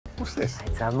What's this?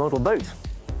 It's a model boat.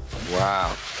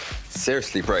 Wow.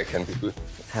 Seriously broken.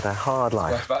 It's had a hard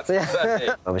life.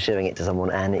 I was showing it to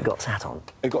someone and it got sat on.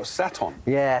 It got sat on?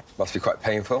 Yeah. Must be quite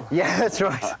painful. Yeah, that's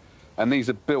right. And these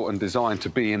are built and designed to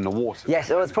be in the water? Yes,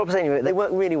 well, it's proper saying they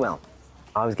work really well.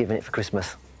 I was given it for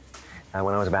Christmas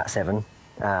when I was about 7,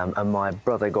 and my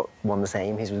brother got one the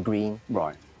same. His was green.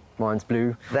 Right. Mine's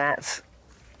blue. That's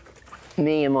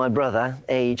me and my brother,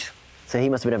 aged, so he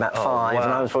must have been about 5,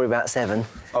 and I was probably about 7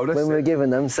 when we were given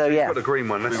them. So yeah, got the green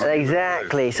one.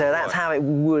 Exactly. So that's how it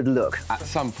would look. At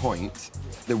some point,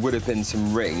 there would have been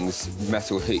some rings,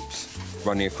 metal hoops,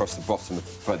 running across the bottom,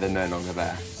 but they're no longer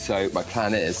there. So my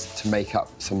plan is to make up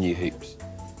some new hoops.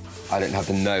 I don't have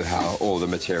the know-how or the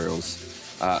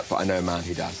materials, but I know a man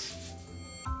who does.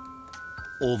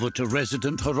 Over to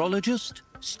resident horologist,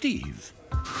 Steve.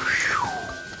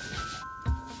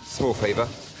 Small favour.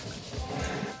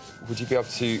 Would you be able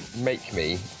to make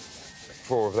me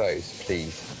 4 of those,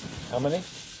 please? How many?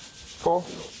 4?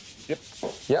 Yep.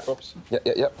 Yep. Oops.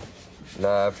 Yep.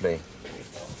 Lovely.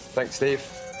 Thanks, Steve.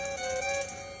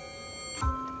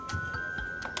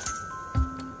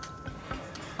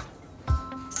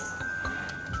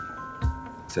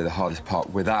 So the hardest part,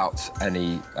 without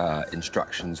any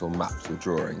instructions or maps or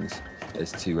drawings,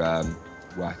 is to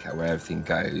work out where everything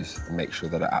goes and make sure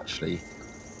that it actually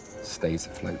stays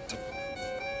afloat.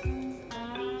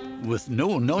 With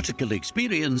no nautical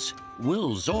experience,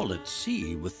 Will's all at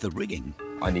sea with the rigging.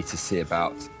 I need to see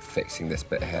about fixing this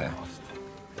bit here.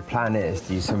 The plan is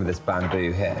to use some of this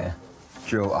bamboo here,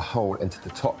 drill a hole into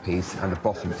the top piece and the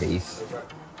bottom piece,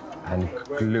 and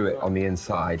glue it on the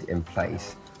inside in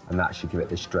place, and that should give it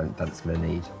the strength that it's going to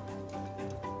need.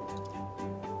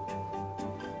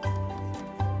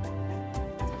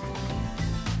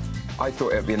 I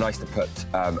thought it would be nice to put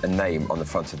a name on the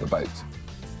front of the boat.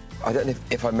 I don't know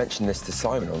if I mentioned this to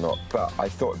Simon or not, but I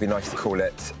thought it'd be nice to call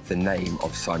it the name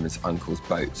of Simon's uncle's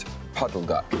boat, Puddle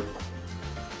Duck.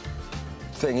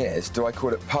 Thing is, do I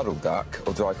call it Puddle Duck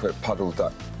or do I call it Puddle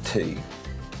Duck 2?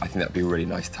 I think that'd be a really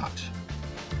nice touch.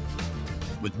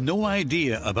 With no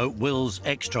idea about Will's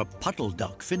extra puddle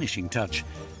duck finishing touch,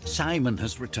 Simon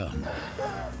has returned.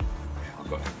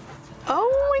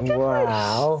 Oh, my goodness.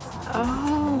 Wow.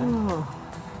 Oh.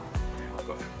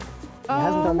 He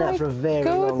hasn't done that for a very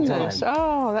long time.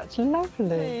 Oh, that's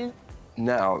lovely.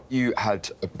 Now, you had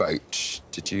a boat,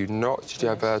 did you not? Did you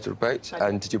have a little boat?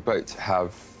 And did your boat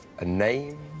have a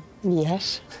name?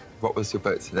 Yes. What was your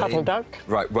boat's name? Puddle Duck.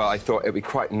 Right, well, I thought it'd be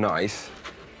quite nice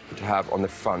to have on the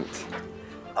front.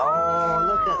 Oh,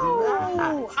 look at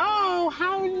that. Oh,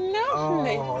 how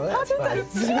lovely. Oh, that's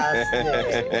fantastic.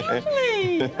 That's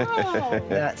lovely. Oh.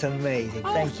 That's amazing.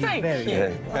 Thank you very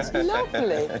much. That's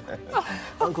lovely.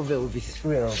 Uncle Bill would be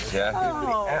thrilled. Yeah? He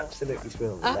would be absolutely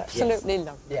thrilled with that. Absolutely Yes.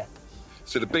 lovely. Yeah.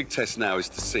 So the big test now is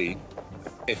to see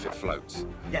if it floats.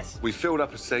 Yes. We filled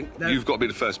up a sink. No. You've got to be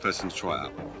the first person to try it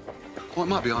out. Oh, it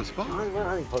might be Auntie Bob. I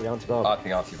think probably Auntie Bob. I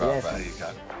think Auntie Bob. Yes. There you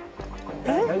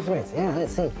go. Go for it. Yeah,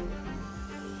 let's see.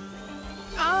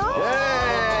 Oh.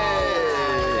 Yay!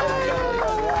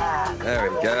 There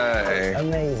we go.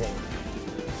 Amazing.